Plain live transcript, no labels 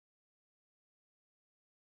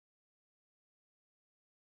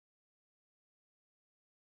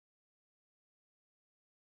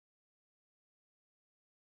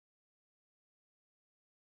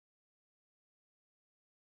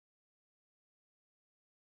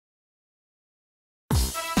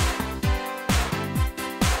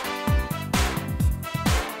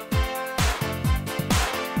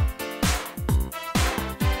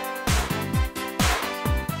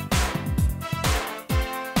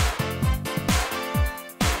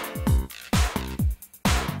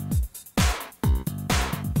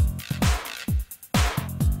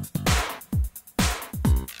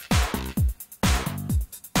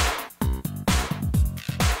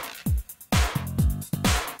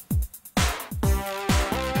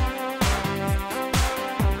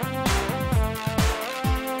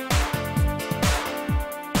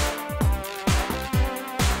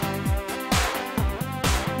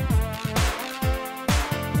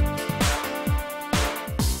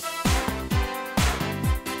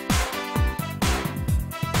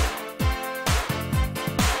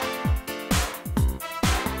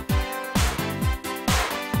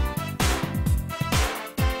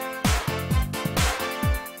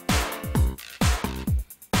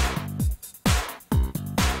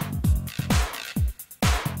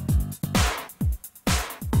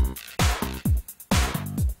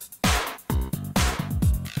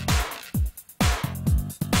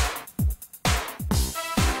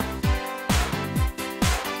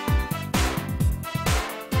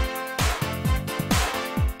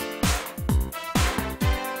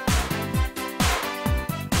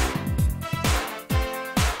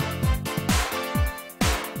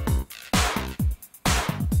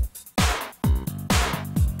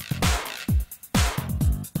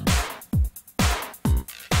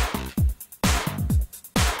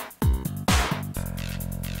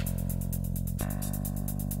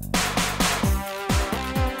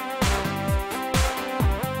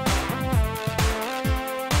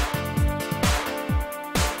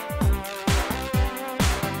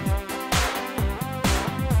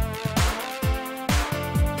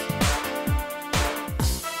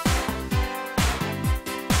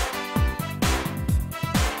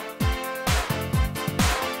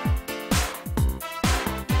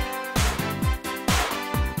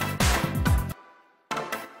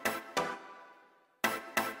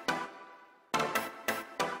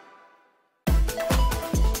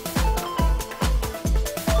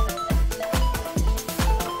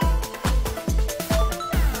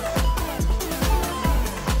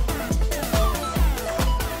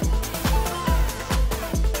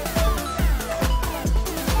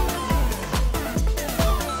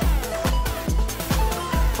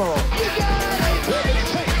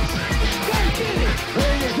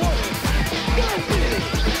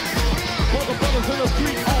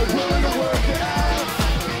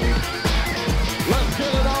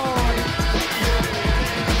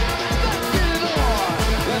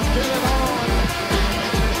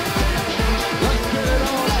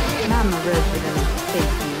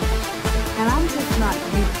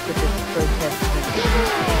not used to this protest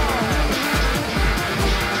message.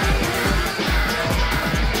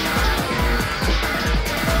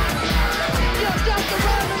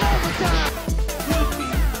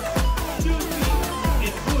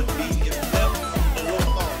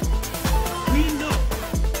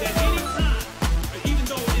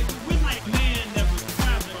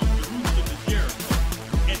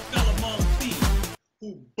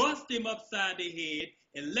 Him upside the head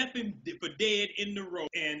and left him for dead in the road,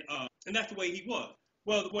 and that's the way he was.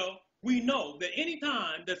 Well, we know that any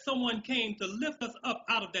time that someone came to lift us up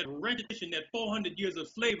out of that wretched condition that 400 years of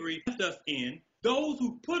slavery left us in, those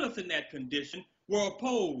who put us in that condition were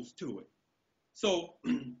opposed to it. So,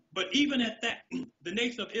 but even at that, the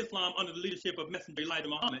Nation of Islam, under the leadership of Messenger Elijah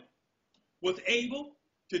Muhammad, was able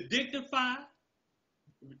to dignify,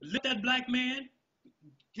 lift that black man,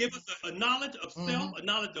 give us a knowledge of self, a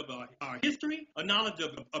knowledge of our history, a knowledge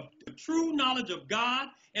of a true knowledge of God,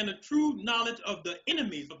 and a true knowledge of the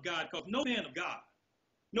enemies of God. Because no man of God,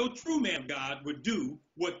 no true man of God would do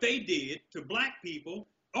what they did to black people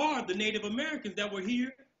or the Native Americans that were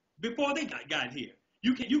here before they got here.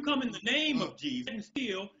 You come in the name of Jesus and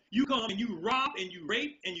still you come and you rob and you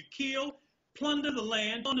rape and you kill, plunder the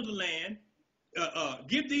land,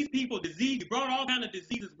 give these people disease. You brought all kinds of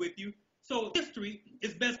diseases with you. So history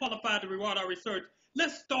is best qualified to reward our research.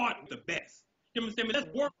 Let's start with the best. You understand me?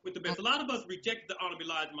 Let's work with the best. A lot of us rejected the Honorable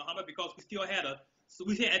Elijah Muhammad because we still had that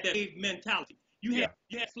slave mentality. You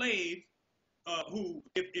had slaves who,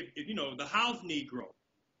 if you know, the house Negro,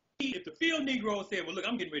 if the field Negro said, well, look,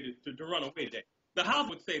 I'm getting ready to run away today, the house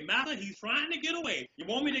would say, Master, he's trying to get away. You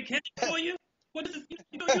want me to catch it for you? Well, this is,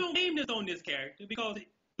 you don't name this on this character because it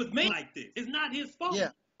was made like this. It's not his fault. Yeah.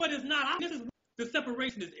 But it's not. The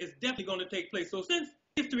separation is definitely going to take place. So since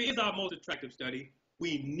history is our most attractive study,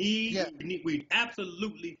 we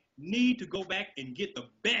absolutely need to go back and get the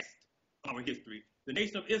best of our history. The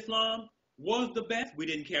Nation of Islam was the best.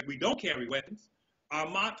 We don't carry weapons. Our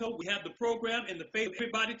motto, we have the program in the faith of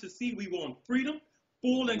everybody to see. We want freedom,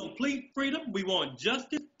 full and complete freedom. We want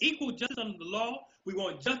justice, equal justice under the law. We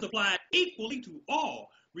want justice applied equally to all,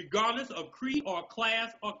 regardless of creed or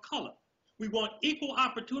class or color. We want equal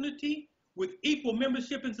opportunity with equal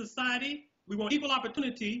membership in society. We want equal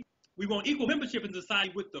opportunity. We want equal membership in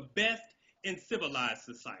society with the best in civilized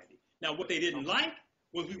society. Now, what they didn't like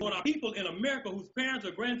was we want our people in America whose parents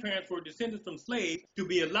or grandparents were descendants from slaves to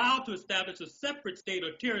be allowed to establish a separate state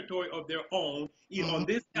or territory of their own, either on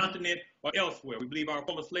this continent or elsewhere. We believe our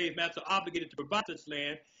former slave masters are obligated to provide such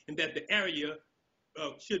land and that the area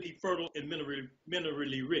should be fertile and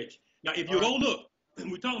minerally rich. Now, if you go look,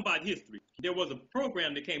 we're talking about history. There was a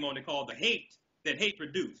program that came on that called that hate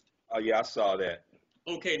produced. Oh yeah, I saw that.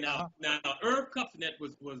 Okay, now Irv Kupcinet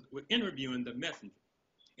was interviewing the messenger,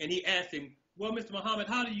 and he asked him, well, Mr. Muhammad,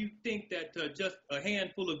 how do you think that just a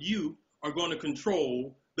handful of you are going to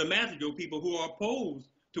control the masses of people who are opposed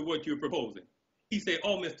to what you're proposing? He said,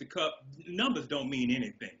 oh, Mr. Cup, numbers don't mean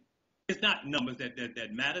anything. It's not numbers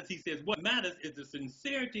that matters. He says what matters is the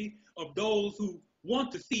sincerity of those who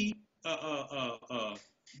want to see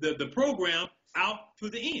the program out to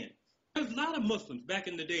the end. There's a lot of Muslims back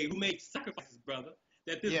in the day who made sacrifices, brother,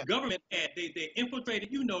 that this government had. They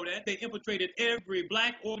infiltrated, you know that, they infiltrated every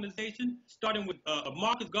black organization, starting with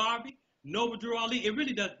Marcus Garvey, Noble Drew Ali. It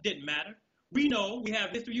really didn't matter. We know, we have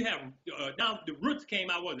history. You have, now the Roots came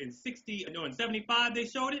out, in 75 they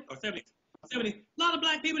showed it, or 70. A lot of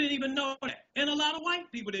black people didn't even know that. And a lot of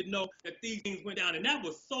white people didn't know that these things went down. And that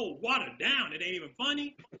was so watered down, it ain't even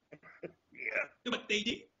funny. But they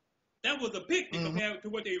did. That was a picnic compared to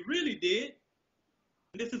what they really did.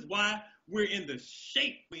 And this is why we're in the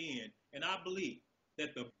shape we're in. And I believe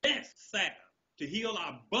that the best salve to heal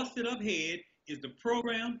our busted up head is the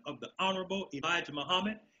program of the Honorable Elijah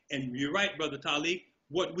Muhammad. And you're right, Brother Taalik,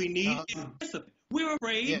 what we need is discipline. We're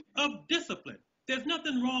afraid of discipline. There's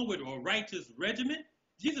nothing wrong with a righteous regimen.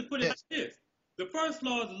 Jesus put it like this. The first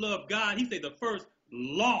law is to love God. He said the first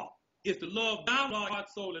law is to love God, heart,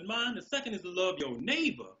 soul, and mind. The second is to love your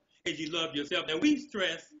neighbor as you love yourself. Now we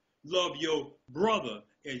stress love your brother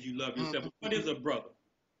as you love yourself. What is a brother?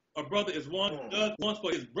 A brother is one who does wants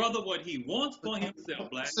for his brother what he wants for himself,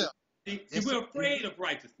 black. See, we're afraid of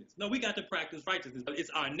righteousness. No, we got to practice righteousness, but it's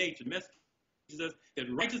our nature. Message us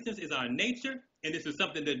that righteousness is our nature, and this is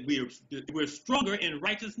something that we're stronger in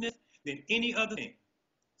righteousness than any other thing.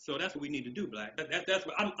 So that's what we need to do, black. That's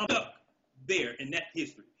what I'm stuck there in that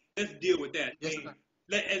history. Let's deal with that. Yes,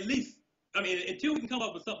 at least, until we can come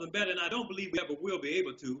up with something better, and I don't believe we ever will be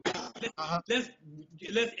able to.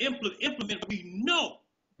 Let's implement what we know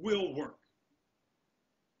will work.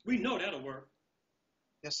 We know that'll work.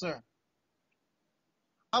 Yes, sir.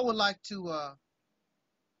 I would like to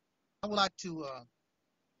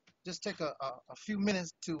just take a few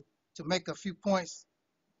minutes to make a few points.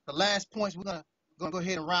 The last points we're gonna go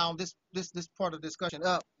ahead and round this part of the discussion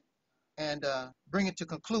up and bring it to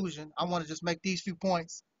conclusion. I want to just make these few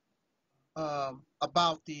points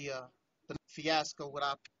about the fiasco with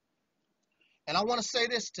our people. And I want to say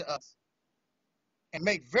this to us and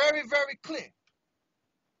make very, very clear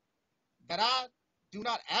that I do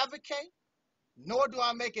not advocate, nor do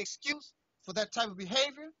I make excuse for that type of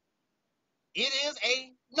behavior. It is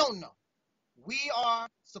a no-no. We are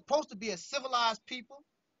supposed to be a civilized people.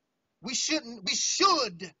 We should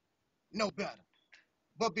know better.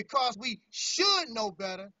 But because we should know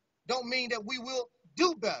better, don't mean that we will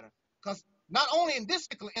do better. Because not only in this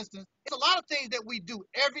particular instance, it's a lot of things that we do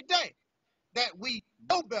every day that we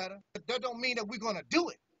know better, but that don't mean that we're going to do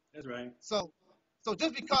it. That's right. So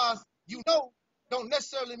just because you know, don't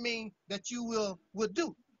necessarily mean that you will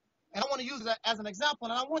do. And I want to use that as an example,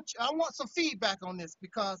 and I want some feedback on this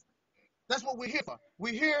because that's what we're here for.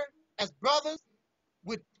 We're here as brothers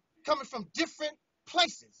with coming from different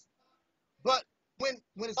places. But when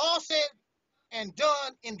it's all said and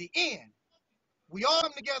done in the end, we all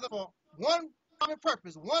come together for one common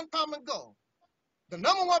purpose, one common goal. The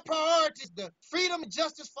number one priority is the freedom and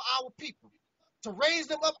justice for our people, to raise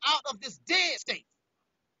them up out of this dead state.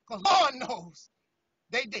 Because Lord knows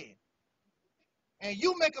they dead. And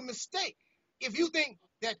you make a mistake if you think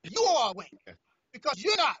that you are awake, because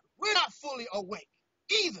you're not. We're not fully awake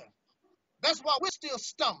either. That's why we're still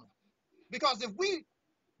stumbling. Because if we,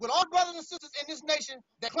 with all brothers and sisters in this nation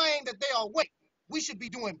that claim that they are awake, we should be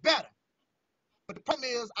doing better. But the problem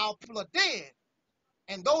is our people are dead.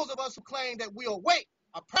 And those of us who claim that we're awake,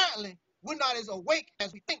 apparently we're not as awake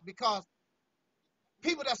as we think, because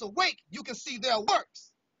people that's awake, you can see their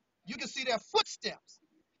works. You can see their footsteps.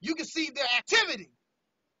 You can see their activity.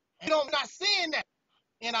 And we're not seeing that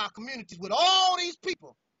in our communities with all these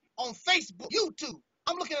people on Facebook, YouTube.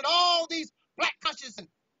 I'm looking at all these black conscious and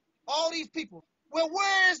all these people. Well,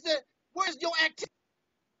 where's your activity?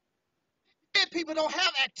 Dead people don't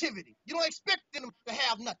have activity. You don't expect them to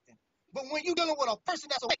have nothing. But when you're dealing with a person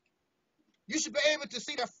that's awake, you should be able to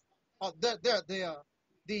see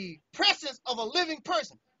the presence of a living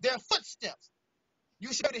person, their footsteps.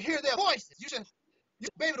 You should be able to hear their voices. You should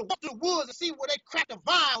be able to walk through the woods and see where they cracked a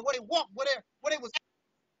vine, where they walked, where they was at.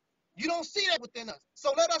 You don't see that within us.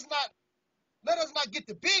 So let us not get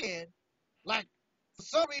to bed like for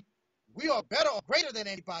some reason we are better or greater than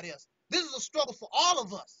anybody else. This is a struggle for all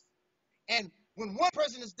of us. And when one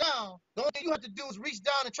person is down, the only thing you have to do is reach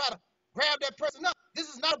down and try to grab that person up. This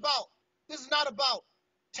is not about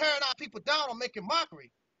tearing our people down or making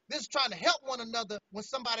mockery. This is trying to help one another when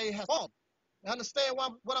somebody has fallen. You understand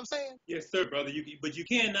what I'm saying? Yes, sir, brother. But you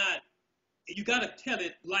cannot. You got to tell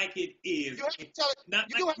it like it is. You have to tell it. Not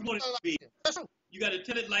You like have you want to tell it to it be. like it. That's true. You got to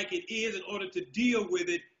tell it like it is in order to deal with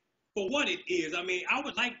it for what it is. I mean, I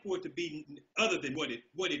would like for it to be other than what it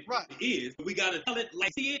Right. is. But we got to tell it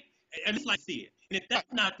like see it, and it's like see it. And if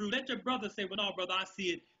that's not true, let your brother say, "Well, no, brother, I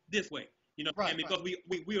see it this way." You know, Right, and because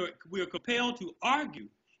we are compelled to argue in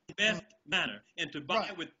the best manner and to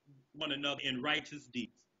vie with one another in righteous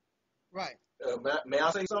deeds. Right. May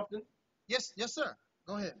I say something? Yes, sir.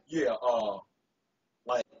 Go ahead. Yeah.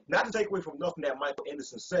 Like, not to take away from nothing that Michael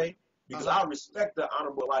Anderson say, because I respect the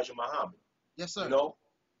Honorable Elijah Muhammad. Yes, sir. You know,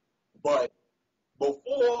 but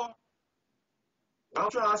before, what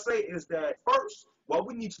I'm trying to say is that first, what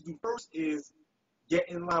we need to do first is get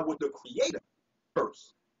in line with the Creator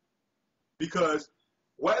first, because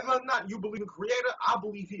whether or not you believe in the Creator, I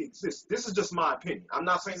believe He exists. This is just my opinion. I'm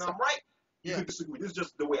not saying I'm right. You can disagree. This is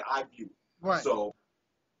just the way I view it. Right. So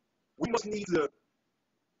we must need to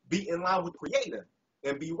be in line with the Creator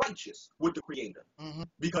and be righteous with the Creator. Mm-hmm.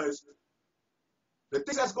 Because the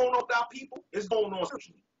things that's going on with our people is going on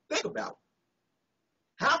spiritually. Think about it.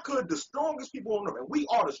 How could the strongest people on earth, and we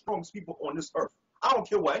are the strongest people on this earth, I don't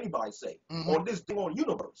care what anybody say, on this on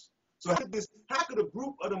universe. So how could a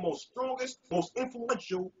group of the most strongest, most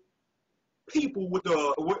influential people with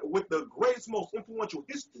the greatest, most influential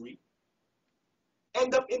history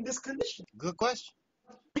end up in this condition? Good question.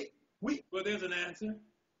 Well, there's an answer.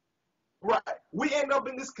 Right. We end up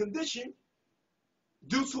in this condition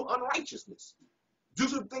due to unrighteousness, due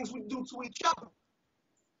to the things we do to each other.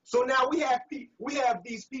 So now we have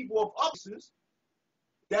these people of offices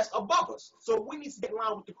that's above us. So we need to get in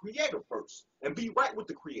line with the Creator first and be right with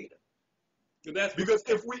the Creator. So that's because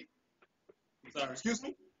if we, sorry, excuse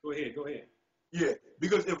me. Go ahead. Yeah,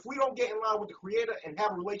 because if we don't get in line with the Creator and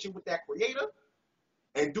have a relation with that Creator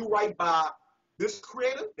and do right by this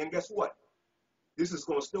Creator, then guess what? This is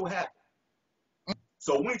going to still happen.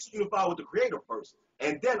 So we need to unify with the Creator first.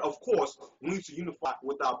 And then, of course, we need to unify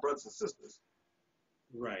with our brothers and sisters.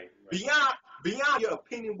 Right. Beyond your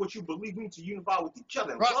opinion, what you believe, we need to unify with each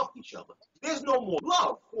other and love each other. There's no more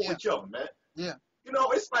love for each other, man. Yeah. You know,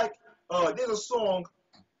 it's like there's a song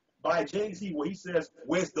by Jay-Z where he says,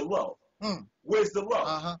 "Where's the love? Where's the love?"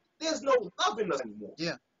 Uh-huh. There's no love in us anymore.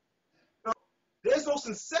 Yeah. You know, there's no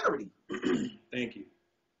sincerity. Thank you.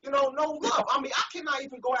 You know, no love. I mean, I cannot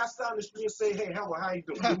even go outside in the street and say, "Hey, how you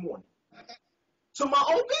doing? Good morning." To my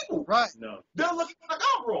own people. Right. No. They're looking like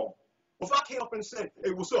I'm wrong. If I came up and said,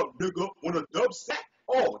 "Hey, what's up, nigga?" When a dub sack,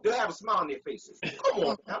 oh, they'll have a smile on their faces. Come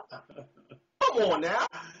on now. Come on now.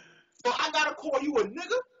 So I gotta call you a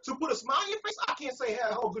nigga to put a smile on your face? I can't say,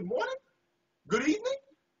 "Hello, good morning, good evening."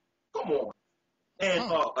 Come on. And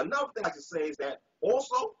another thing I like to say is that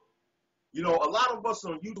also, you know, a lot of us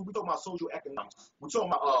on YouTube, we talk about social economics. We're talking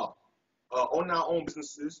about owning our own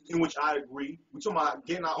businesses, in which I agree. We're talking about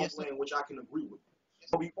getting our own land, which I can agree with.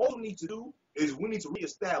 What we also need to do is we need to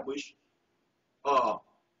reestablish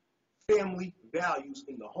family values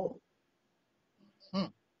in the home.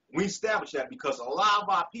 We establish that because a lot of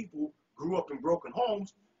our people grew up in broken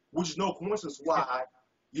homes, which is no coincidence why,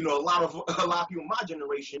 you know, a lot of people in my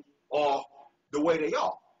generation are the way they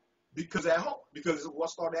are, because at home, because it's what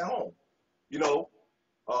started at home. You know,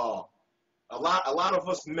 a lot of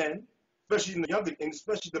us men, especially in the younger, and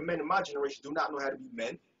especially the men in my generation, do not know how to be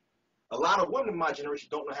men. A lot of women in my generation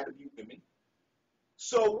don't know how to be women.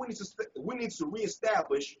 So we need to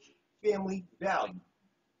reestablish family value.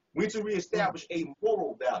 We need to reestablish a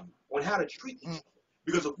moral value on how to treat each other.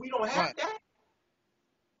 Because if we don't have that,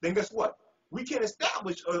 then guess what? We can't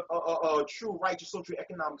establish a true righteous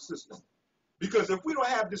socioeconomic system. Because if we don't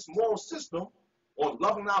have this moral system on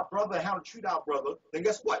loving our brother and how to treat our brother, then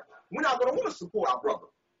guess what? We're not going to want to support our brother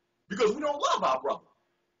because we don't love our brother.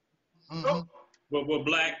 So, Well,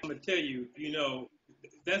 Black, I'm going to tell you, you know,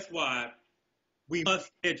 that's why we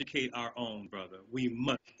must educate our own, brother. We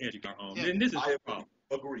must educate our own. And this is I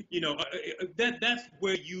agree. You know, that's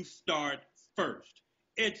where you start first,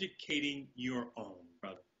 educating your own,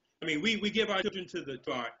 brother. I mean, we give our children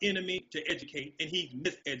to our enemy to educate, and he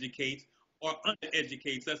miseducates or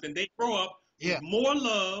undereducates us, and they grow up with more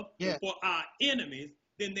love for our enemies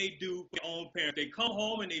than they do for their own parents. They come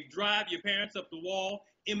home and they drive your parents up the wall,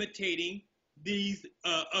 imitating these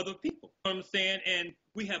other people. You know what I'm saying? And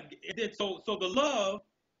we have so the love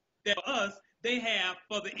that for us they have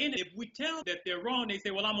for the enemy. If we tell them that they're wrong, they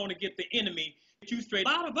say, "Well, I'm going to get the enemy, get you straight." A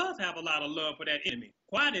lot of us have a lot of love for that enemy.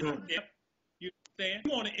 Quiet as kept. You know what I'm saying?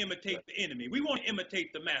 We want to imitate the enemy. We want to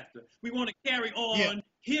imitate the master. We want to carry on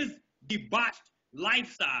his debauched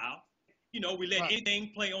lifestyle. You know, we let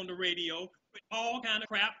anything play on the radio, put all kind of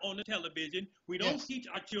crap on the television. We don't teach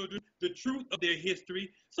our children the truth of their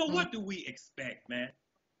history. So what do we expect, man?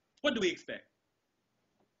 What do we expect?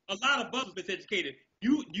 A lot of us have been educated.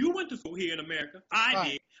 You went to school here in America. I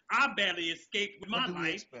did. I barely escaped with my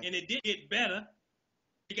life, and it did get better.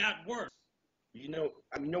 It got worse. You know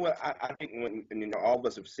what? I think when all of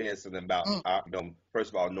us have said something about, first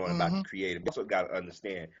of all, knowing about the Creator. We also got to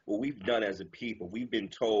understand what we've done as a people. We've been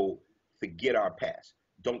told, forget our past.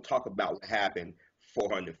 Don't talk about what happened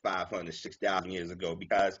 400, 500, 6,000 years ago.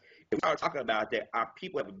 Because if we start talking about that, our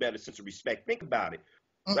people have a better sense of respect. Think about it.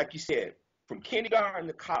 Like you said, from kindergarten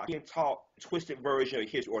to college, being taught a twisted version of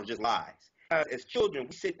history or just lies. As children,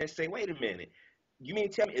 we sit there and say, wait a minute. You mean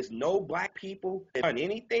to tell me it's no black people that done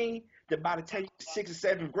anything that by the time you're 6th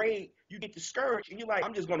or 7th grade, you get discouraged and you're like,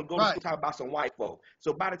 I'm just going to go to talk about some white folk.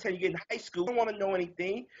 So by the time you get in high school, you don't want to know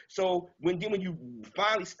anything. So when you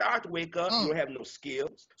finally start to wake up, you don't have no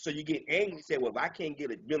skills. So you get angry and say, well, if I can't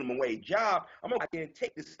get a minimum wage job, I'm going to go and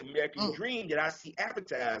take this American dream that I see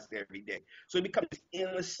advertised every day. So it becomes this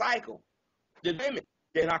endless cycle. The women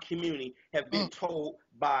in our community have been told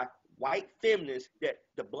by white feminists that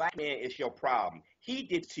the black man is your problem. He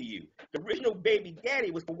did to you. The original baby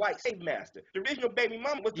daddy was the white slave master. The original baby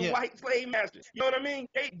mama was the white slave master. You know what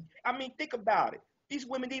I mean? Think about it. These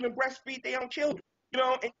women even breastfeed their own children. You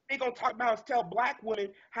know, and they're going to talk about, tell black women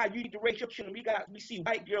how you need to raise your children. We see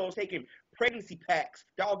white girls taking pregnancy packs.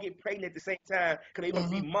 They all get pregnant at the same time because they want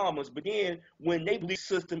to be mamas. But then when they believe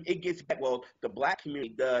system, it gets back. Well, the black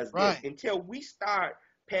community does this. Until we start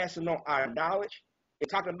passing on our knowledge and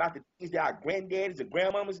talking about the things that our granddaddies and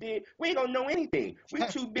grandmamas did, we ain't going to know anything. We're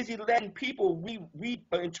too busy letting people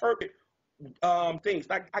interpret things.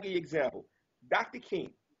 Like, I'll give you an example. Dr.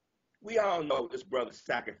 King, we all know this brother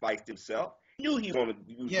sacrificed himself. Knew he was going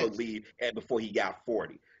to leave before he got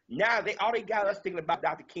 40. Now all they got us thinking about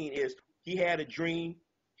Dr. King is he had a dream,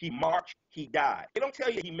 He marched, he died. They don't tell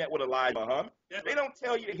you he met with Elijah Muhammad. That's They don't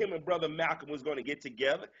tell you that him and Brother Malcolm was going to get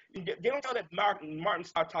together. They don't tell that Martin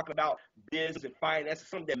started talking about business and finance,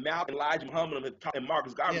 something that Malcolm, Elijah Muhammad, and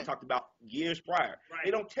Marcus Garvey talked about years prior. Right. They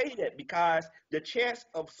don't tell you that because the chance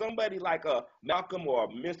of somebody like a Malcolm or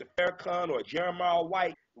Mr. Farrakhan or Jeremiah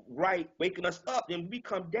White waking us up, then we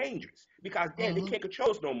become dangerous because then they can't control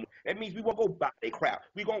us no more. That means we won't go buy their crap.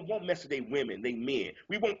 We won't mess with their women, their men.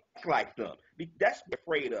 We won't act like them. That's what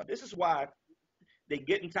we're afraid of. This is why they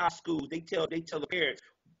get into our schools. They tell the parents,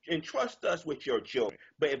 entrust us with your children.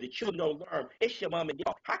 But if the children don't learn, it's your mom and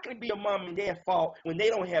dad. How can it be your mom and dad's fault when they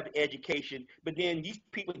don't have education? But then these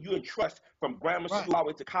people you entrust from grammar school all the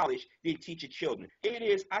way to college, they teach your children. It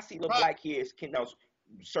is. I see little black kids can know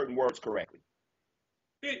certain words correctly.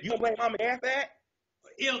 You don't blame mom and dad for that?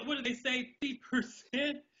 What do they say?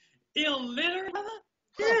 3% illiterate?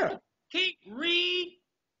 Yeah. Can't read?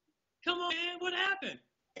 Come on, man. What happened?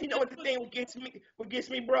 You know what the thing what gets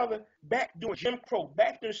me, brother? Back during Jim Crow,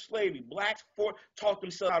 back during slavery, blacks taught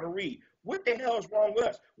themselves how to read. What the hell is wrong with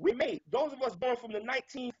us? Those of us born from the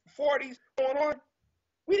 1940s going on,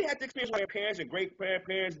 we didn't have to experience what our parents and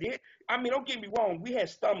great-grandparents did. I mean, don't get me wrong, we had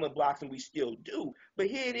stumbling blocks and we still do. But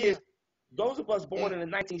here it is. Those of us born in the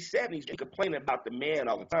 1970s, we complain about the man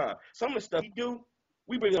all the time. Some of the stuff we do,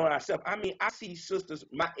 we bring it on ourselves. I mean, I see sisters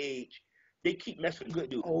my age, they keep messing with good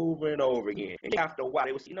dude over and over again. And after a while,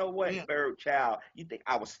 they would say, you know what, third child, you think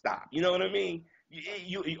I would stop. You know what I mean?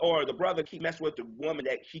 Or the brother keep messing with the woman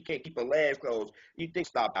that she can't keep her legs closed. You think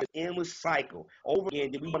stop. It's an endless cycle. Over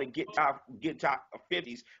again, then we want to get to our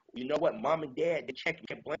 50s. You know what? Mom and dad, they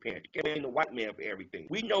can't blame parents. They can't blame the white man for everything.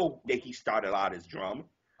 We know that he started a lot of this drama.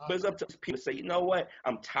 But it's up to people to say, you know what?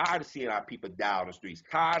 I'm tired of seeing our people die on the streets.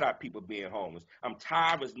 Tired of our people being homeless. I'm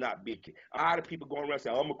tired of us not being kids. I'm tired of people going around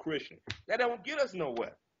saying, I'm a Christian. That don't get us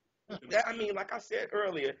nowhere. I mean, like I said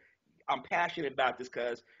earlier, I'm passionate about this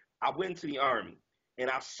because I went into the Army. And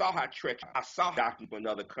I saw how treacherous, I saw doctrine from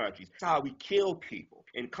other countries. I saw how we kill people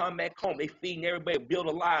and come back home. They feeding everybody, build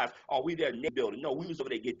their lives. Oh, we there building. No, we was over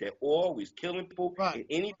there to get that oil. We was killing people. Right. And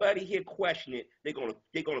anybody here question it,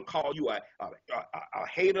 they're gonna call you a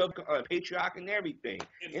hater, a patriarch, and everything.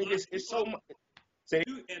 And it's so much.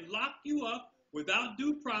 And lock you up without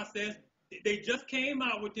due process. They just came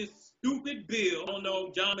out with this stupid bill. I don't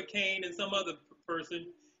know, John McCain and some other person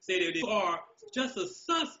say that you are just a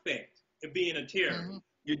suspect of being a terrorist.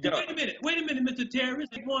 You're done. Wait a minute, Mr.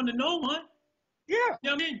 Terrorist. They want to know one. Yeah.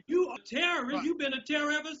 I mean, you are a terrorist. Right. You've been a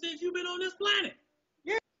terror ever since you've been on this planet.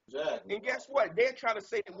 Yeah. Exactly. And guess what? They're trying to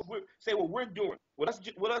say what we're doing. What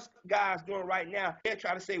us guys doing right now, they're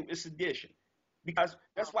trying to say it's sedition. Because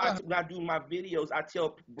that's why when I do my videos, I tell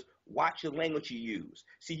people, watch your language you use.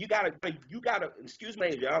 See, you gotta, excuse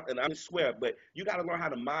me, and I swear, but you gotta learn how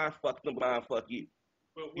to mind fuck them, mind fuck you.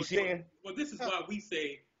 You see? Well, this is why we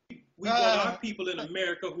say we want our people in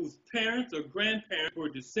America whose parents or grandparents were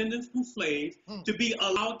descendants from slaves to be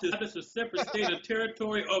allowed to establish a separate state or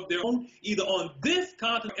territory of their own, either on this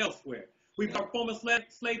continent or elsewhere. Our former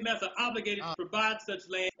slave masters are obligated to provide such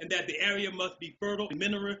land, and that the area must be fertile and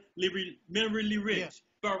minerally rich.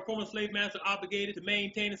 Our former slave masters are obligated to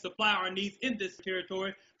maintain and supply our needs in this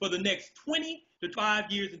territory for the next 20 to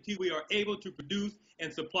 5 years until we are able to produce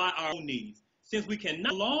and supply our own needs. Since we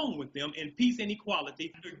cannot along with them in peace and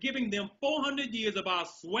equality, we're giving them 400 years of our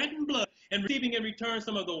sweat and blood and receiving in return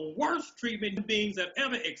some of the worst treatment human beings have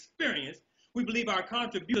ever experienced. We believe our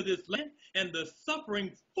contribution to this land and the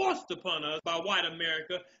suffering forced upon us by white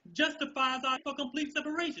America justifies our for complete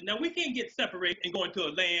separation. Now, we can't get separated and go into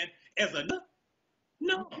a land as a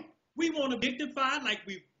no. We want to be dignified like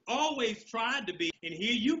we've always tried to be, and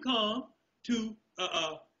here you come to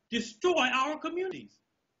destroy our communities.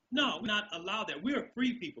 No, we're not allowed that. We're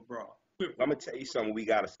free people, bro. I'm going to tell you something we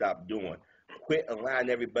got to stop doing. Quit allowing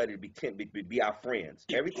everybody to be our friends.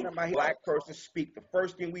 Every time I hear a black person speak, the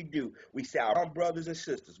first thing we do, we say our brothers and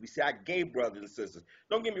sisters. We say our gay brothers and sisters.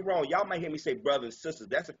 Don't get me wrong. Y'all might hear me say brothers and sisters.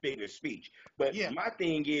 That's a figure of speech. But my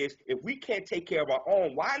thing is, if we can't take care of our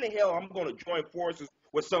own, why in the hell I'm going to join forces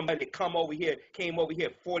with somebody that came over here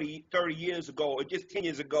 40, 30 years ago or just 10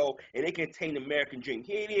 years ago, and they can attain the American dream?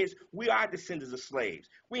 Here it is. We are descendants of slaves.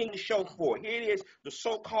 We ain't the show for it. Here it is. The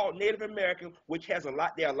so-called Native American, which has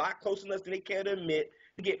they're a lot closer to us than they care to admit.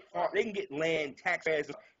 They can get land, tax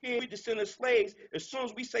passes. Here we descendants of slaves. As soon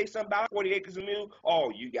as we say something about 40 acres of mule,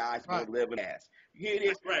 oh, you guys going to live in ass. Here it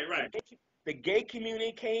is. Right. The gay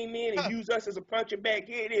community came in and used us as a punching bag.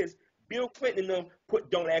 Here it is. Bill Clinton and them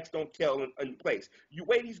put don't ask, don't tell in place. You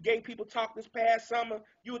way these gay people talk this past summer,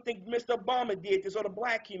 you would think Mr. Obama did this on the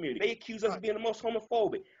black community. They accuse us of being the most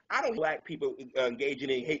homophobic. I don't black people engaging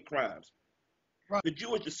in hate crimes. Right.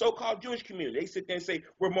 The so-called Jewish community, they sit there and say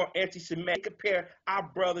we're more anti-Semitic. They compare our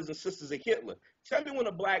brothers and sisters to Hitler. Tell me when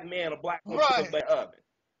a black man, a black woman took a black oven.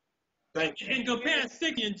 Thank you. And compare 6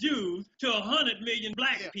 million Jews to 100 million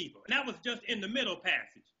black people. And that was just in the middle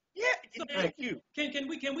passage. Yeah, So, thank you. Can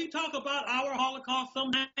we talk about our Holocaust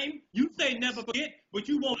sometime? You say never forget, but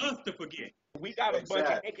you want us to forget. We got a bunch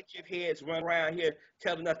of handkerchief heads running around here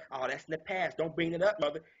telling us, "Oh, that's in the past. Don't bring it up,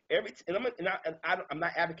 mother." I'm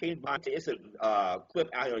not advocating violence. It's a clip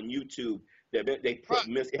out here on YouTube that they put.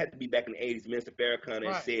 It had to be back in the 80s. Minister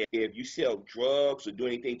Farrakhan said, "If you sell drugs or do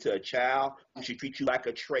anything to a child, we should treat you like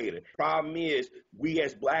a traitor." Problem is, we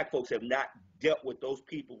as black folks have not dealt with those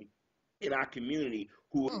people in our community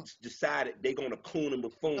who decided they're going to coon and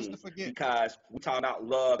buffoon because we talk about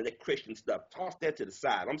love and that Christian stuff. Toss that to the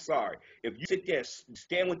side. I'm sorry. If you sit there and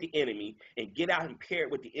stand with the enemy and get out and pair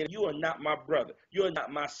it with the enemy, you are not my brother. You are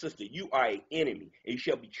not my sister. You are an enemy, and you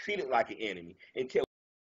shall be treated like an enemy until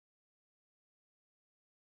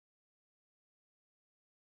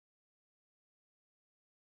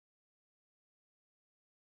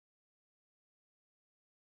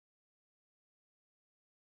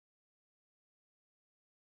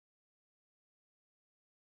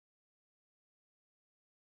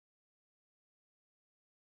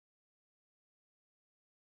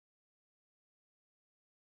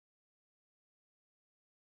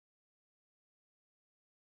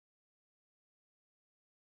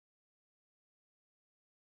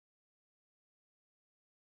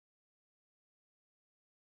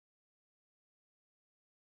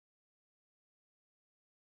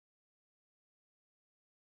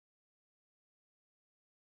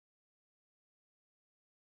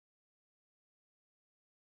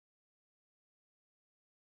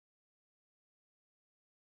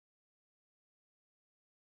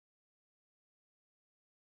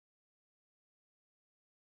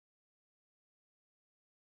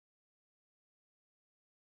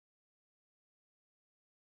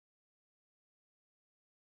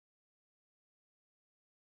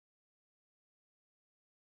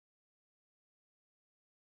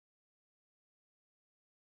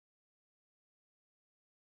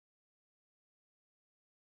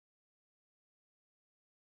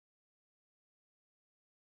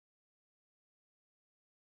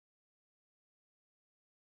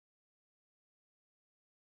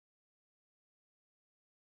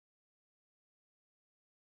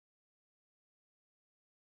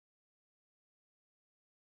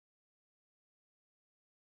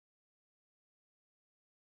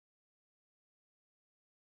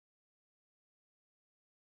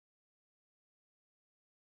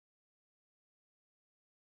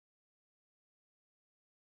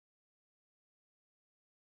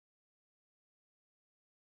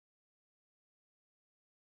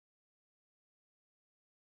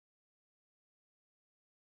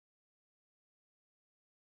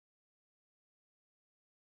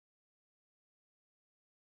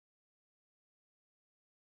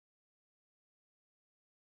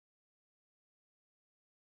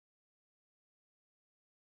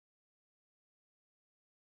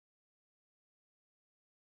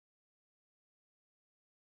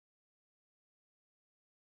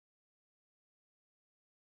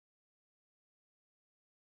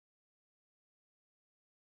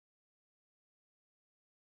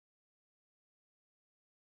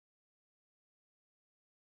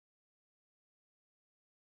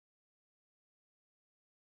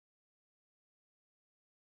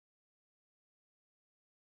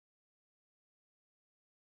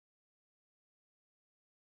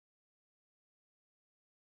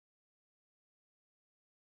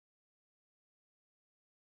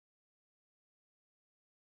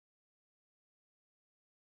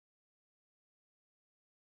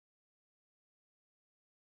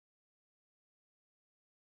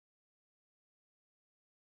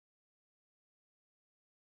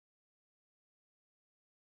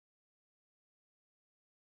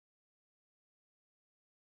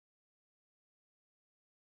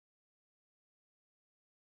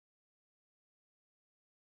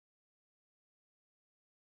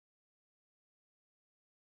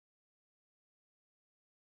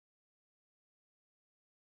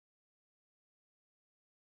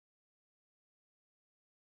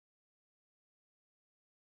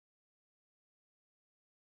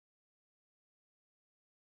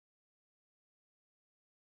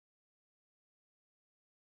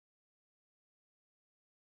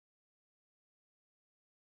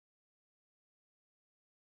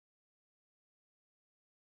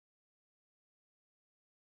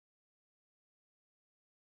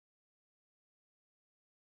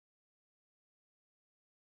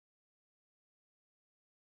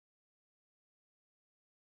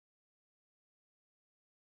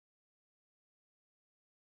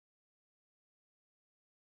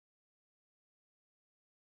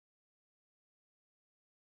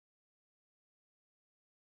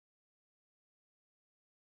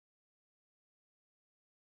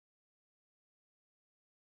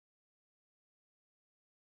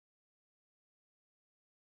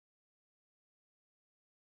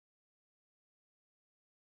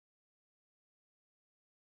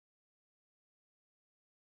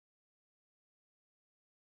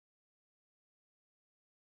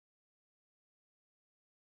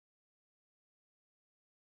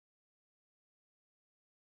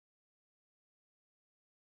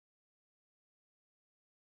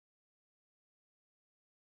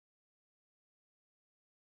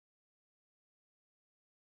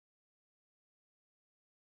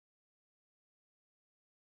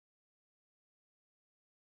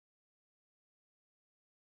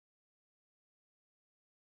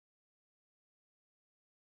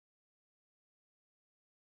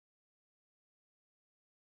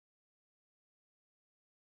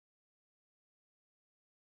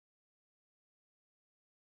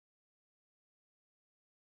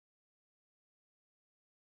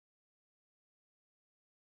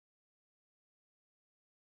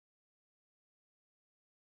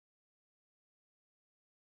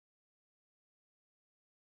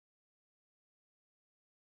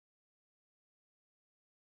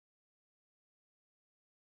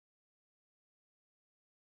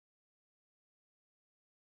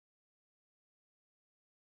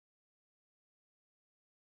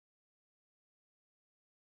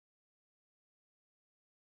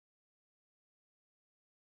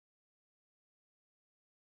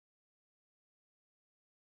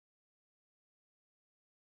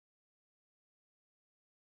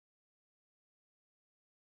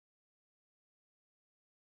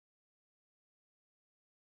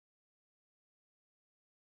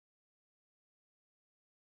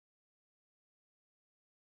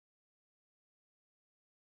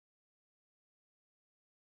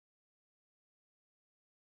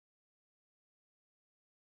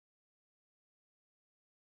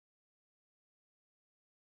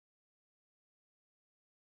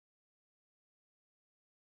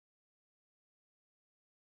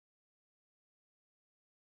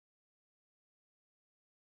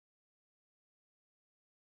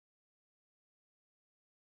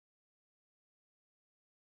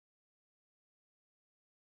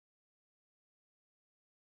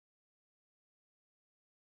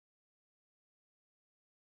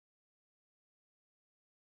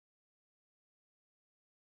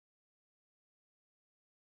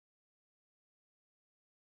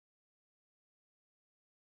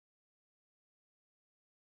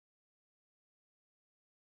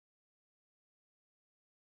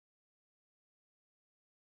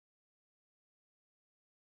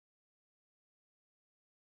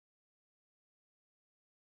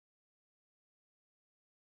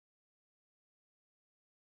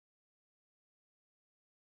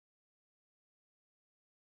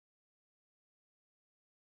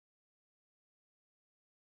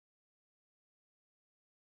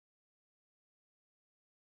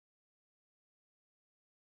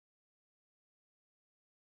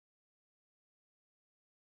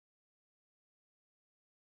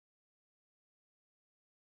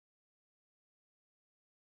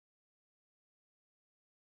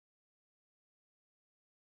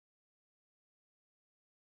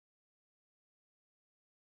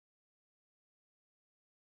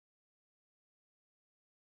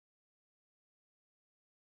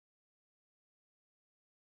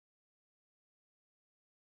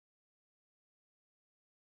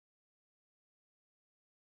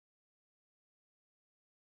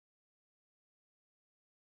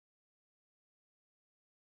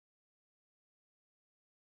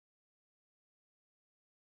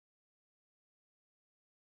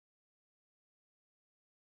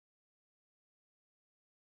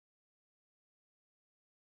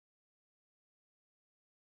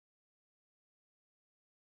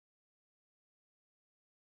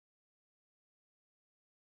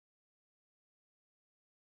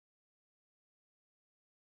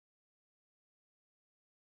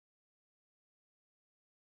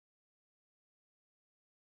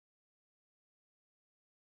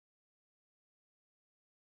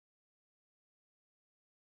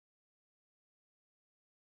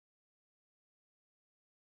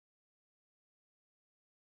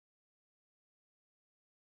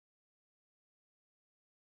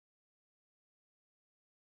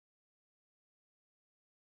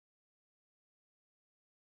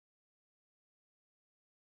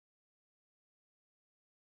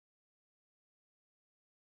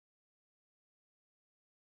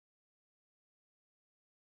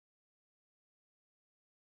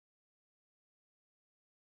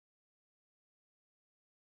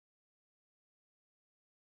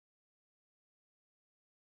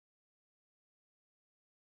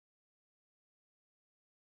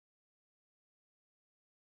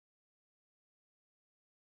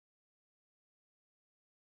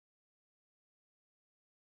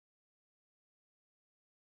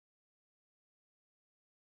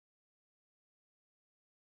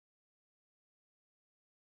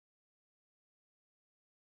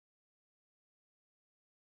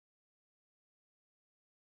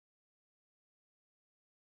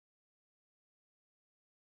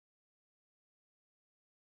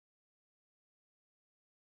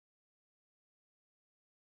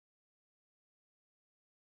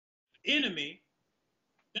enemy.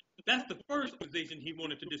 That's the first organization he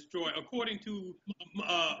wanted to destroy. According to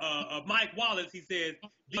Mike Wallace, he says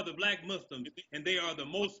these are the black Muslims, and they are the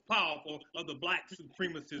most powerful of the black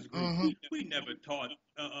supremacist group. We never taught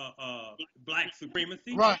black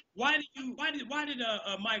supremacy. Right. Why did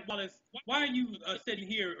Mike Wallace? Why are you sitting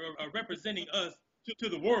here representing us to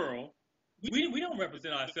the world? We don't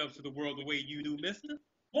represent ourselves to the world the way you do, Mister.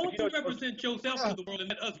 Won't you represent yourself to the world and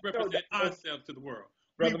let us represent ourselves to the world?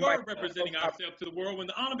 We were representing ourselves to the world. When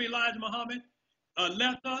the Honorable Elijah Muhammad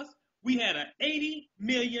left us, we had an $80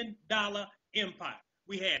 million empire.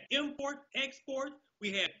 We had import, export,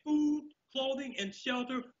 we had food, clothing, and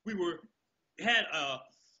shelter. We had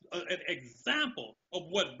an example of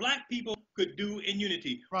what black people could do in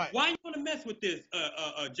unity. Right. Why you want to mess with this,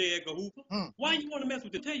 J. Edgar Hoover? Why you want to mess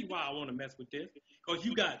with this? Tell you why I want to mess with this. Because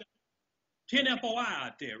you got 10 FOI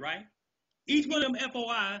out there, right? Each one of them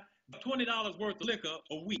FOI, $20 worth of liquor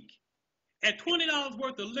a week. At $20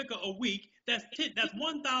 worth of liquor a week, that's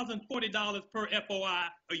 $1,040 per FOI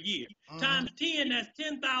a year. Times 10, that's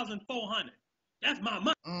 $10,400. That's my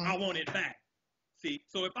money. I want it back. See,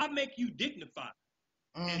 so if I make you dignified,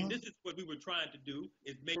 and this is what we were trying to do,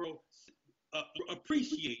 is make you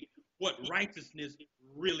appreciate what righteousness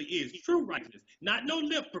really is, true righteousness, not no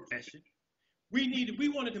lip profession. We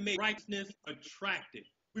wanted to make righteousness attractive.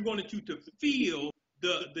 We wanted you to feel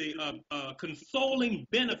the consoling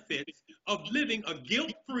benefits of living a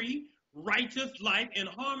guilt-free, righteous life in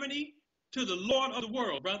harmony to the Lord of the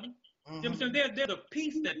world, brother. You understand? There's a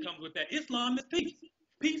peace that comes with that. Islam is peace.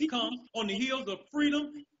 Peace comes on the heels of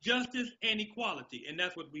freedom, justice, and equality, and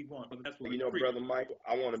that's what we want. That's what Brother Michael,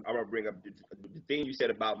 I want to bring up the thing you said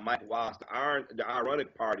about Mike Wallace. The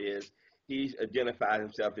ironic part is he identifies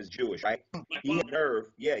himself as Jewish, right? He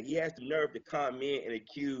has the nerve to come in and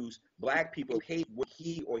accuse black people of hate what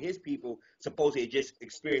he or his people supposedly just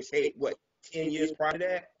experienced hate, 10 years prior to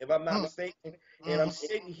that, if I'm not mistaken? And I'm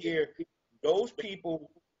sitting here, those people,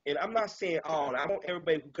 and I'm not saying all, I want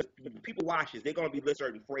everybody, because people watch this, they're going to be listening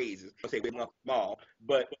certain phrases, I'll say we're not small,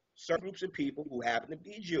 but certain groups of people who happen to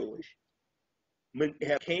be Jewish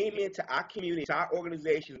have came into our community, to our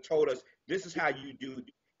organization, and told us, this is how you do it.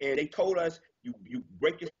 And they told us, you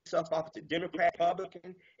break yourself off as a Democrat,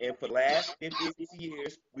 Republican, and for the last 50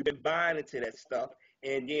 years, we've been buying into that stuff.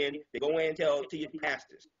 And then they go in and tell to your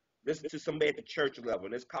pastors, listen to somebody at the church level,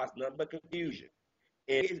 and this causes nothing but confusion.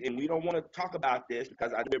 And we don't want to talk about this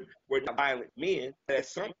because we're not violent men. But at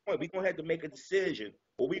some point, we're going to have to make a decision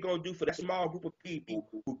what we're going to do for that small group of people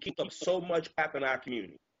who keep up so much crap in our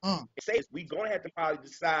community. We're going to have to probably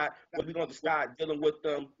decide whether we're going to start dealing with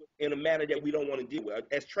them in a manner that we don't want to deal with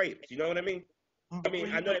as traitors. You know what I mean? I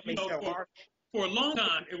know that may sound harsh. For a long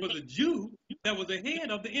time, it was a Jew that was the head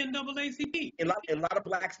of the NAACP. And a lot of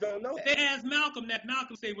blacks don't know that. They asked Malcolm that.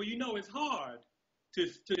 Malcolm said, well, it's hard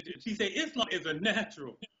he said Islam is a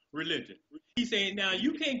natural religion. He said, now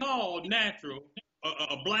you can't call natural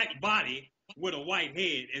a black body with a white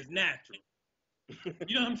head as natural.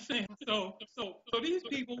 You know what I'm saying? So these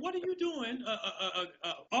people, what are you doing?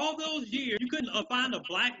 All those years, you couldn't find a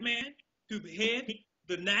black man to head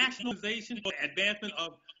the nationalization for advancement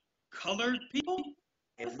of colored people?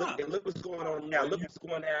 And look what's going on now. Look what's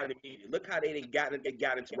going on in the media. Look how they got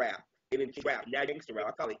into rap. They didn't rap. Now gangster rap.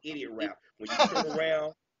 I call it idiot rap. When you turn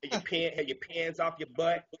around, have your pants off your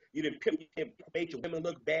butt, you didn't make your women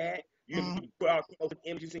look bad. You didn't put out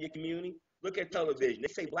images in your community. Look at television. They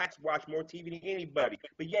say blacks watch more TV than anybody.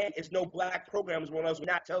 But yet, it's no black programs when us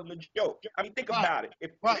not telling the joke. I mean, think about it.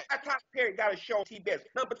 If Tyler Perry got a show on TBS,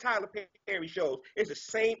 number Tyler Perry shows, it's the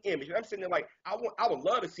same image. And I'm sitting there like, I would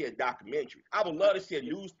love to see a documentary. I would love to see a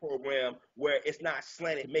news program where it's not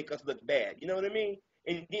slanted and make us look bad. You know what I mean?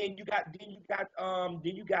 And then you got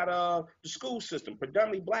the school system,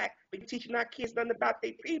 predominantly black, but teaching our kids nothing about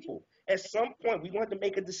their people. At some point, we want to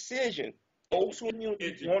make a decision.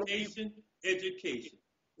 Education.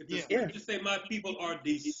 If the scriptures say my people are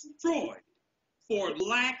destroyed for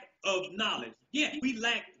lack of knowledge. Yeah, we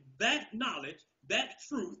lack that knowledge, that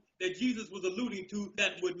truth that Jesus was alluding to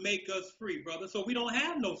that would make us free, brother. So we don't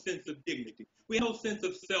have no sense of dignity. We have no sense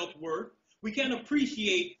of self-worth. We can't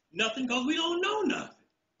appreciate nothing because we don't know nothing.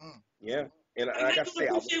 Yeah. And like I say,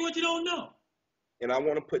 appreciate what you don't know. And I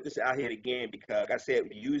want to put this out here again because, like I said,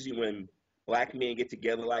 usually when black men get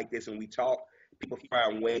together like this and we talk, people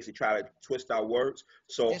find ways to try to twist our words.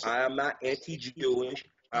 So I am not anti-Jewish.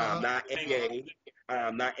 I'm not gay.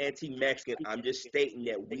 I'm not anti-Mexican. I'm just stating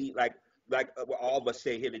that we, like what all of us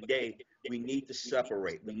say here today, we need to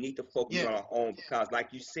separate. We need to focus on our own because, like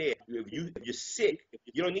you said, if you're sick,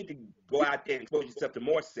 you don't need to go out there and expose yourself to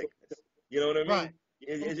more sickness. You know what I mean? Right.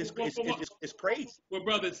 It's crazy. Well,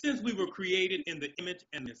 brother, since we were created in the image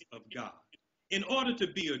and likeness of God, in order to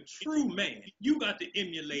be a true man, you got to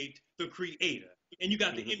emulate the Creator, and you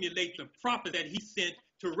got to emulate the prophet that He sent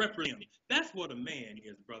to represent Him. That's what a man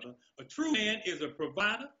is, brother. A true man is a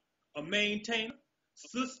provider, a maintainer,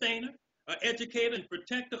 sustainer, an educator, and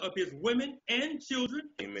protector of his women and children.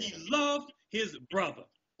 Amen. He loves his brother.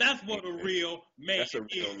 That's what a real man That's a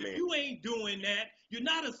real is. man. If you ain't doing that, you're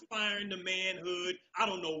not aspiring to manhood. I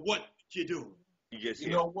don't know what you're doing. You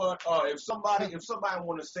know what? If somebody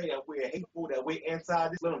want to say that we're hateful, that we're anti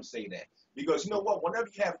this, let them say that. Because you know what? Whenever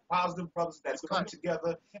you have positive brothers that's coming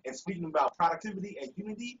together and speaking about productivity and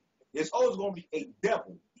unity, there's always going to be a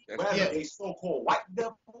devil. Whether a so-called white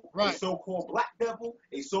devil, a so-called black devil,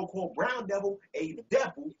 a so-called brown devil, a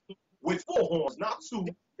devil with 4 horns, not 2,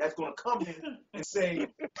 that's going to come in and say,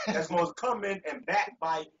 that's going to come in and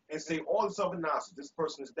backbite and say all this other nonsense. This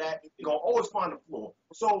person is that. You're going to always find the flaw.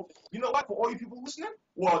 So, you know what, for all you people listening,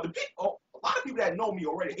 well, a lot of people that know me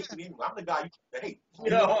already hate me anyway. I'm the guy you hate. You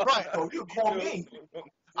know, right? So you can call me.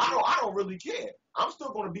 I don't really care. I'm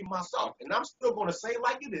still going to be myself, and I'm still going to say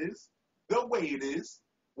like it is, the way it is,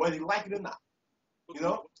 whether you like it or not. You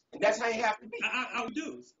know? And that's how you have to be. I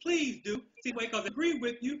do. Please do. See, because I agree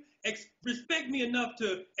with you. Respect me enough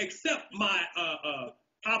to accept my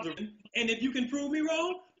observation. And if you can prove me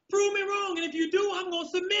wrong, prove me wrong. And if you do, I'm going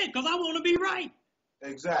to submit because I want to be right.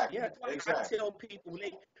 Exactly. Yeah, exactly. I tell people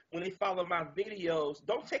when they follow my videos,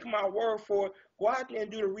 don't take my word for it. Go out there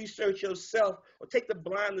and do the research yourself, or take the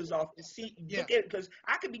blinders off and see. Look at it, because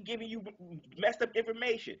I could be giving you messed up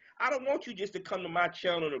information. I don't want you just to come to my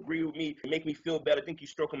channel and agree with me and make me feel better, think you're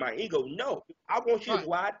stroking my ego. No, I want you to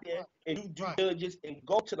go out there and do due diligence and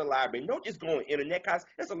go to the library. Don't just go on the internet, because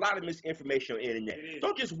there's a lot of misinformation on the internet.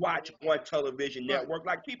 Don't just watch one television network.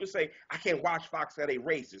 Like people say, I can't watch Fox, that they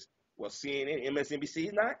racist. Well, CNN, MSNBC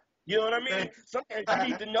is not. You know what I mean? Sometimes you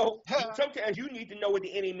need to know. Sometimes you need to know what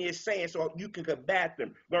the enemy is saying, so you can combat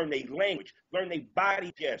them. Learn their language, learn their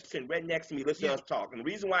body gestures. And right next to me, listen to us talk. And the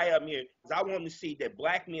reason why I'm here is I want to see that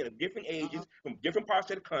black men of different ages from different parts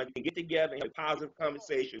of the country can get together and have a positive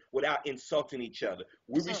conversation without insulting each other.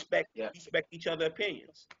 We respect each other's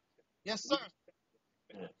opinions. Yes, sir.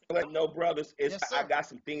 No, brothers, I got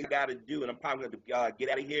some things I got to do, and I'm probably going to get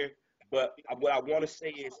out of here. But what I want to say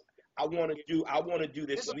is, I want to do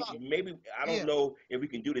this. Maybe I don't know if we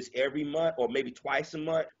can do this every month or maybe twice a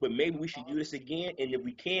month, but maybe we should do this again. And if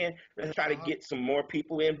we can, let's try to get some more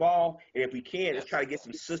people involved. And if we can, let's try to get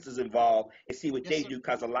some sisters involved and see what they do.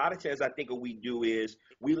 Because a lot of times I think what we do is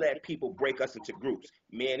we let people break us into groups,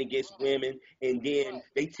 men against women, and then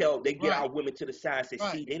they get our women to the side and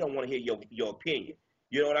say, see, they don't want to hear your opinion.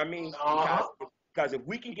 You know what I mean? Because if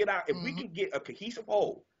we can get a cohesive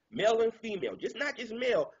whole, male and female, not just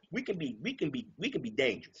male, we can be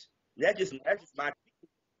dangerous. That's just my.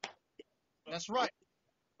 That's right.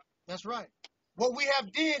 That's right. What we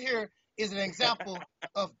have did here is an example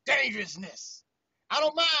of dangerousness. I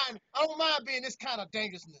don't mind being this kind of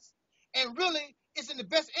dangerousness. And really, it's in the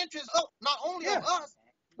best interest of not only of us,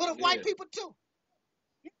 but of white people too.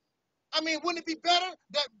 I mean, wouldn't it be better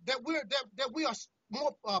that we are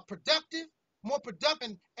more productive,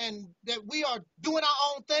 and that we are doing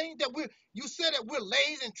our own thing? That you said that we're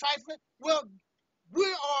lazy and trifling. Well, we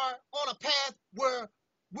are on a path where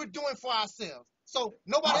we're doing for ourselves. So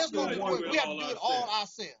nobody else going to do it. We have to do it all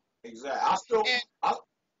ourselves. Exactly.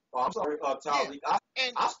 I'm sorry, Taalik.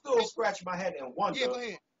 I still scratch my head and wonder,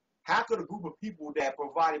 how could a group of people that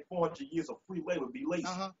provided 400 years of free labor be lazy?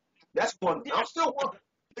 That's one. I'm still wondering.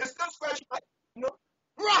 It's still scratching my head. You know?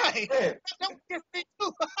 Right. Yeah. That gets me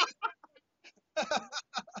too.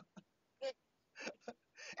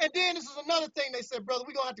 And then this is another thing they said, brother,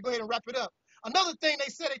 we're going to have to go ahead and wrap it up. Another thing they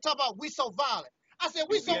said, they talk about we so violent. I said,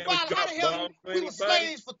 we so violent. How the hell we were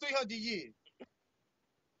slaves for 300 years?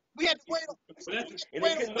 We had to wait on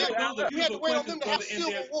them to have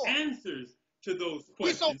civil war. Answers to those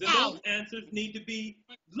questions. And those answers need to be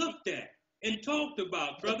looked at and talked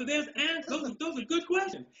about, brother. There's answers. Those are good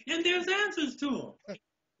questions. And there's answers to them.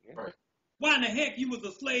 Right. Why in the heck you was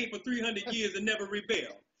a slave for 300 years and never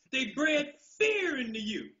rebelled? They bred fear into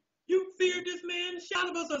you. You feared this man. A lot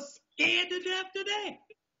of us are scared to death today.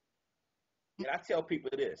 And I tell people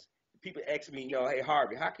this. People ask me, hey,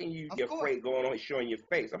 Harvey, how can you get afraid going on and showing your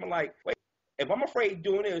face? I'm like, wait, if I'm afraid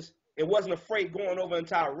doing this, and wasn't afraid going over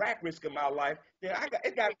into Iraq risking my life, then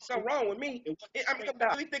it got something wrong with me. I mean,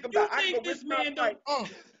 think about you think this man don't...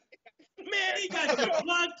 Man, he got your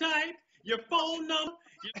blood type, your phone number,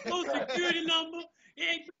 your social security number.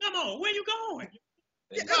 Hey, come on, where you going?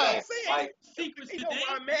 Yeah, You that's what know, I'm saying. like, Secrets They know today.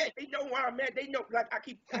 where I'm at. They know where I'm at. They know, like I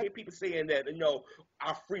hear people saying that,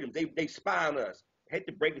 our freedom. They spy on us. I hate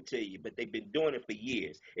to break it to you, but they've been doing it for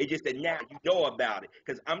years. It's just that now you know about it.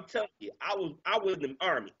 Because I'm telling you, I was in the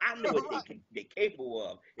army. I know what they capable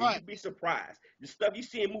of. And you'd be surprised. The stuff you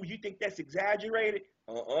see in movies, you think that's exaggerated?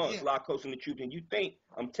 It's a lot closer to the truth than you think.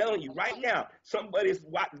 I'm telling you right now, somebody's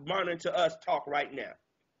monitoring to us talk right now.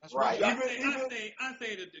 That's right. right. I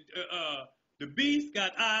say that the beast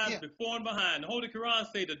got eyes before and behind. The Holy Quran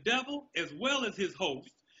say the devil, as well as his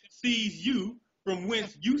host, sees you from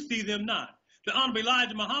whence you see them not. The Honorable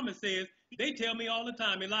Elijah Muhammad says, they tell me all the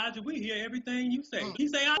time, Elijah, we hear everything you say. He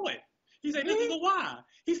say, I know it. He say, this is a why.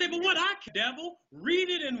 He say, but what devil, read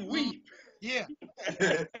it and weep. Yeah.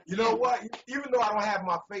 You know what? Even though I don't have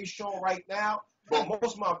my face shown right now, but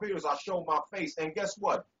most of my videos I show my face. And guess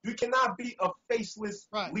what? You cannot be a faceless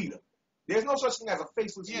leader. There's no such thing as a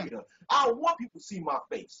faceless leader. I don't want people to see my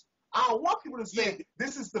face. I don't want people to say,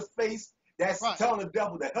 this is the face that's telling the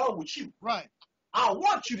devil to hell with you. Right. I don't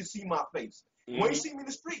want you to see my face. When you see me in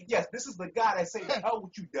the street, yes, this is the guy that say the hell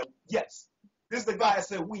with you, devil. Yes. This is the guy that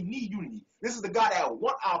said we need unity. This is the guy that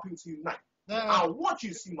want our people to unite. I want you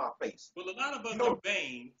to see my face. Well, a lot of us are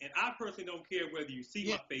vain, and I personally don't care whether you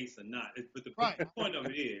see my face or not. But the point of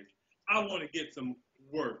it is, I want to get some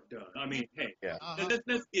work done. I mean, hey,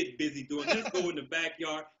 let's get busy doing it. Let's go in the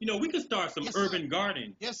backyard. We could start some urban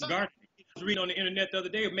gardening. Gardening. I was reading on the internet the other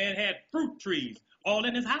day, a man had fruit trees all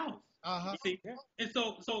in his house. You see? And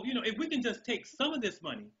so if we can just take some of this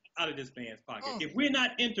money out of this man's pocket, if we're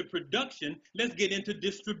not into production, let's get into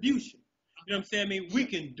distribution. You know what I'm saying? I mean, we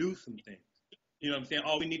can do some things. You know what I'm saying?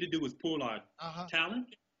 All we need to do is pull our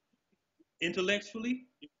talent, intellectually,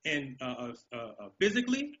 and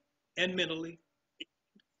physically, and mentally,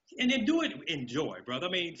 and then do it. Enjoy, brother. I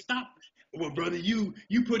mean, stop. Well, brother, you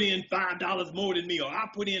put in $5 more than me, or I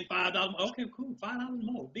put in $5. Okay, cool. $5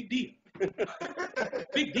 more. Big deal.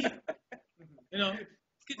 Big deal. Let's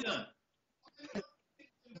get it done.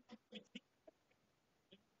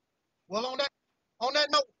 Well, on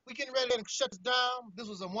that note, we're getting ready to shut this down. This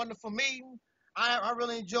was a wonderful meeting. I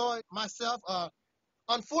really enjoyed myself.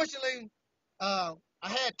 Unfortunately, I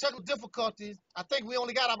had technical difficulties. I think we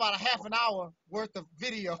only got about a half an hour worth of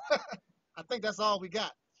video. I think that's all we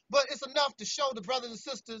got. But it's enough to show the brothers and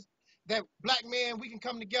sisters that black men, we can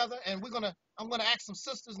come together, and I'm gonna ask some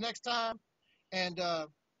sisters next time, and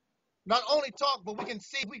not only talk, but we can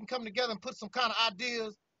see if we can come together and put some kind of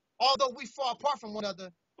ideas. Although we far apart from one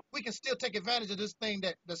another, we can still take advantage of this thing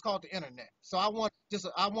that's called the internet. So I want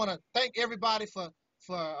to thank everybody for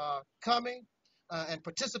coming and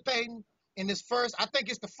participating in this first. I think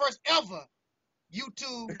it's the first ever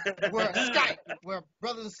YouTube where Skype, where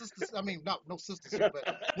brothers and sisters. I mean, no sisters, but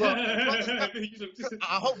I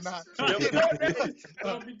hope not. Don't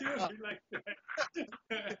be doing me like that.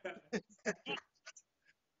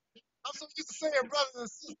 I'm so used to saying brothers and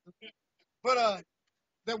sisters, but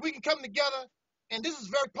that we can come together. And this is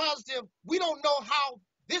very positive. We don't know how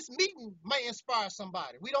this meeting may inspire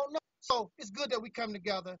somebody. We don't know. So it's good that we come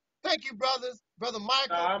together. Thank you, brothers. Brother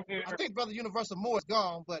Michael. I'm here. I think Brother Universal Moore is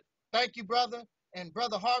gone, but thank you, brother. And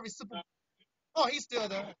Brother Harvey Super. Oh, he's still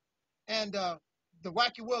there. And the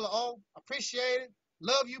Wacky Willow. Oh, appreciate it.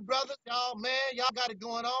 Love you, brothers. Y'all, man, y'all got it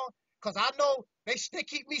going on. Because I know they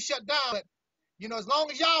keep me shut down. But, as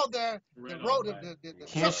long as y'all there, the road, the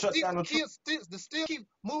Can't shut down the truth. still keep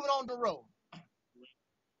moving on the road.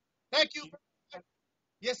 Thank you.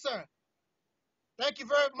 Yes, sir. Thank you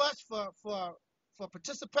very much for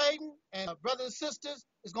participating. And brothers and sisters,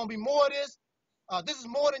 it's going to be more of this. This is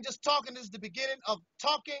more than just talking. This is the beginning of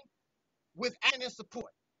talking with action and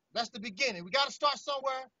support. That's the beginning. We got to start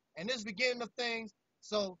somewhere, and this is the beginning of things.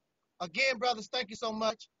 So, again, brothers, thank you so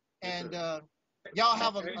much. And y'all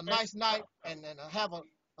have a nice night, and have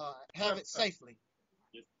it safely.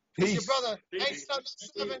 Peace. Your brother,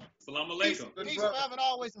 Angelsnupnup7. Salam alaikum. Peace, forever and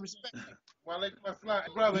always, and respect.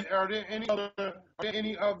 Brother, are there any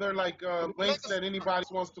other links that anybody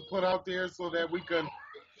wants to put out there so that we can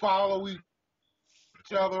follow each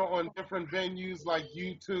other on different venues like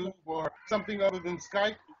YouTube or something other than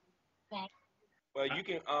Skype? Well, you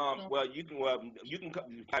can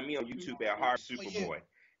find me on YouTube at Harvey Superboy.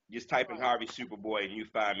 Just type in Harvey Superboy and you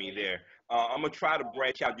find me there. I'm going to try to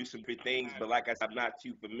branch out, do some good things, but like I said, I'm not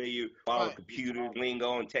too familiar with all the computer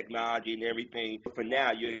lingo and technology and everything. But for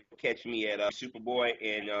now, you'll catch me at Superboy,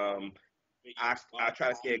 and I try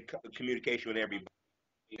to stay in communication with everybody.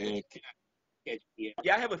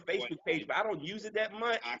 Yeah, I have a Facebook page, but I don't use it that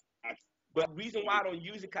much. But the reason why I don't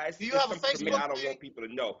use it, because do you have a Facebook page? I don't want people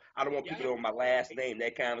to know. I don't want people to know my last name,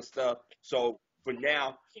 that kind of stuff. So for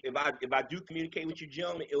now, if I do communicate with you,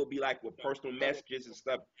 gentlemen, it will be like with personal messages and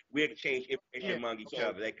stuff. We exchange information among each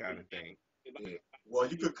other, that kind of thing. Yeah. Well,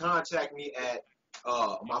 you could contact me at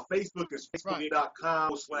my Facebook is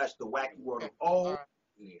facebook.com/the wacky world of O.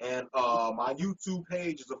 And my YouTube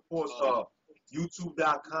page is, of course,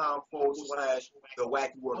 youtube.com/the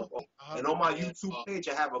wacky world of O. And on my YouTube page,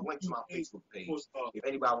 I have a link to my Facebook page if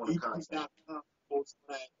anybody want to contact me.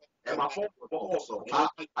 And my phone number also.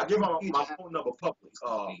 I give my phone number public.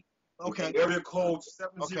 Okay. Area code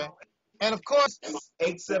 70. Okay. And of course,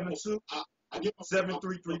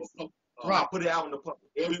 872-7333. Right. I'll put it out in the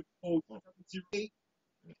public. Area code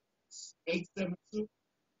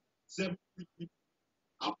 708-872-7333.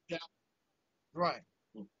 I'll put it out. right.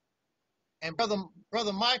 And brother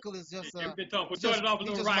Michael is just We started off a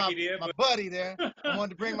little rocky there, my buddy there. I wanted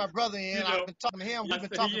to bring my brother in. You know, I've been talking to him. We've been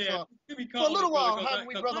talking for for a little while, haven't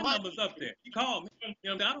we, my Brother Mike? number's up there. You call me.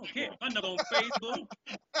 You know, I don't care. My number on Facebook.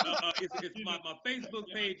 It's my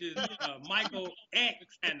Facebook page is Michael X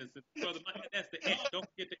Anderson. Brother Mike, that's the X. Don't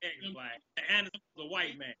forget the X flag. Anderson was a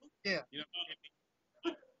white man. Yeah. You know,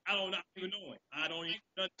 I don't even know him. I don't even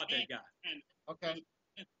know about that guy. Okay.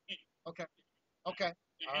 Okay. Okay.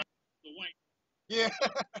 All right. Yeah.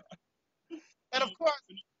 And of course,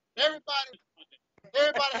 everybody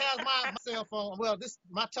has my cell phone. Well, this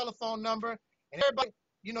my telephone number, and everybody,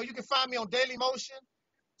 you know, you can find me on Daily Motion,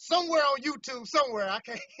 somewhere on YouTube, somewhere. I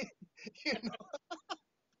can't, you know,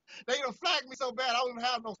 they don't flag me so bad. I don't even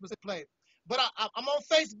have no specific place. But I'm on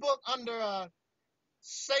Facebook under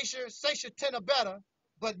Saycher 10 or better.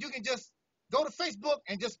 But you can just go to Facebook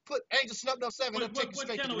and just put Angelsnupnup7. It'll take you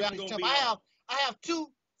straight to the Realitys Temple. I have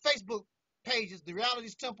two Facebook pages, the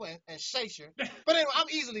Realitys Temple and Saycher. But anyway, I'm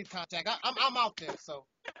easily contacted. I'm out there, so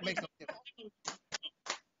it makes no difference.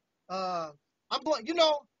 I'm going to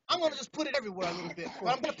just put it everywhere a little bit.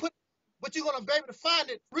 But you're gonna be able to find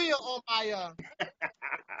it real on my you're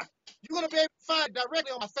gonna be able to find it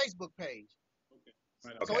directly on my Facebook page.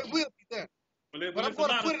 Okay. So it will be there. But I'm going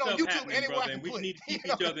to put it on YouTube anywhere I can we put it. need to keep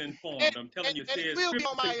each other informed. I'm telling you, it will be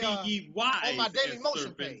on my Daily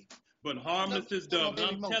Motion page. But harmless is done.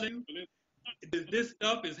 I'm telling you, this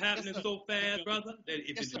stuff is happening so fast, brother, that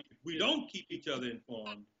if we don't keep each other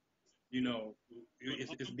informed, you know, we're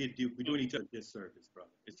doing each other a disservice, brother.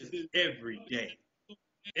 It's just every day.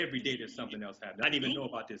 Every day there's something else happening. I didn't even know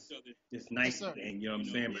about this nice thing, you know what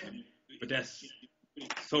I'm saying? But that's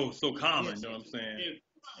so common, you know what I'm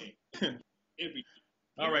saying?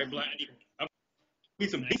 All right, Black. Need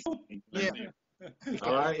some beef? Yeah.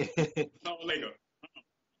 All right. No, later.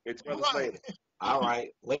 It's Right. All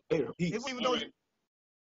right. Later. Peace. If we even know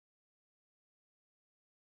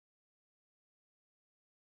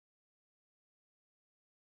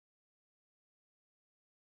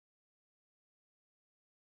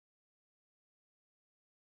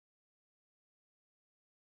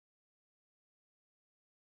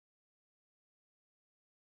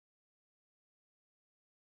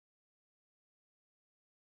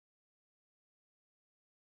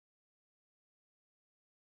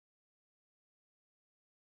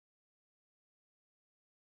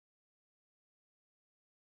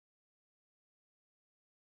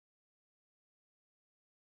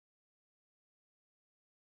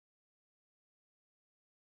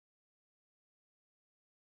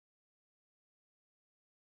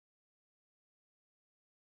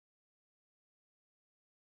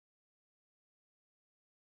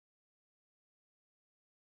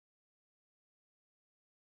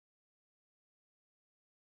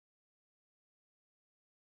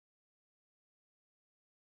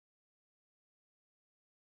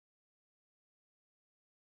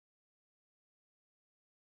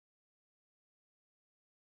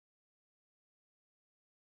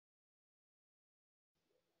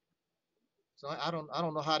So I don't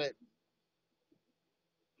know how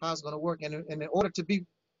it's going to work. And in order to be,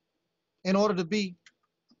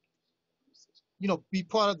 you know, be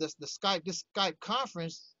part of this Skype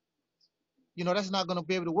conference, you know, that's not going to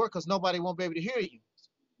be able to work because nobody won't be able to hear you.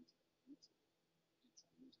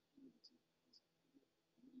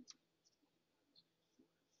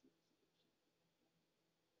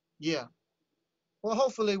 Yeah. Well,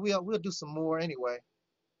 hopefully we'll do some more anyway.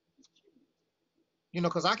 You know,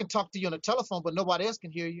 because I can talk to you on the telephone, but nobody else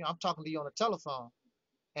can hear you. I'm talking to you on the telephone.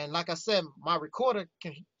 And like I said, my recorder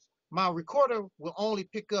will only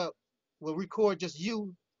will record just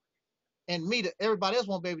you and me. Everybody else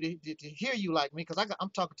won't be able to hear you like me because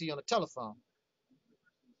I'm talking to you on the telephone.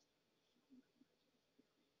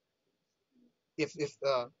 If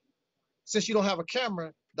since you don't have a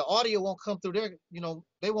camera, the audio won't come through their, you know,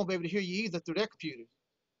 they won't be able to hear you either through their computers.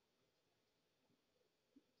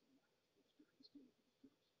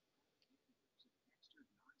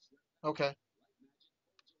 Okay.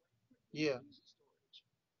 Yeah.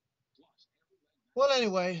 Well,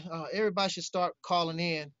 anyway, everybody should start calling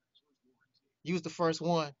in. Use the first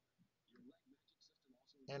one.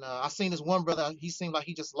 And I seen this one brother. He seemed like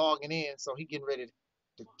he just logging in, so he getting ready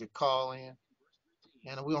to call in.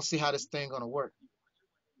 And we're gonna see how this thing gonna work.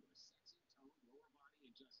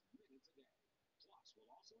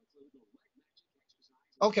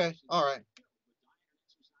 Okay. All right.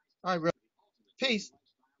 All right, bro. Peace.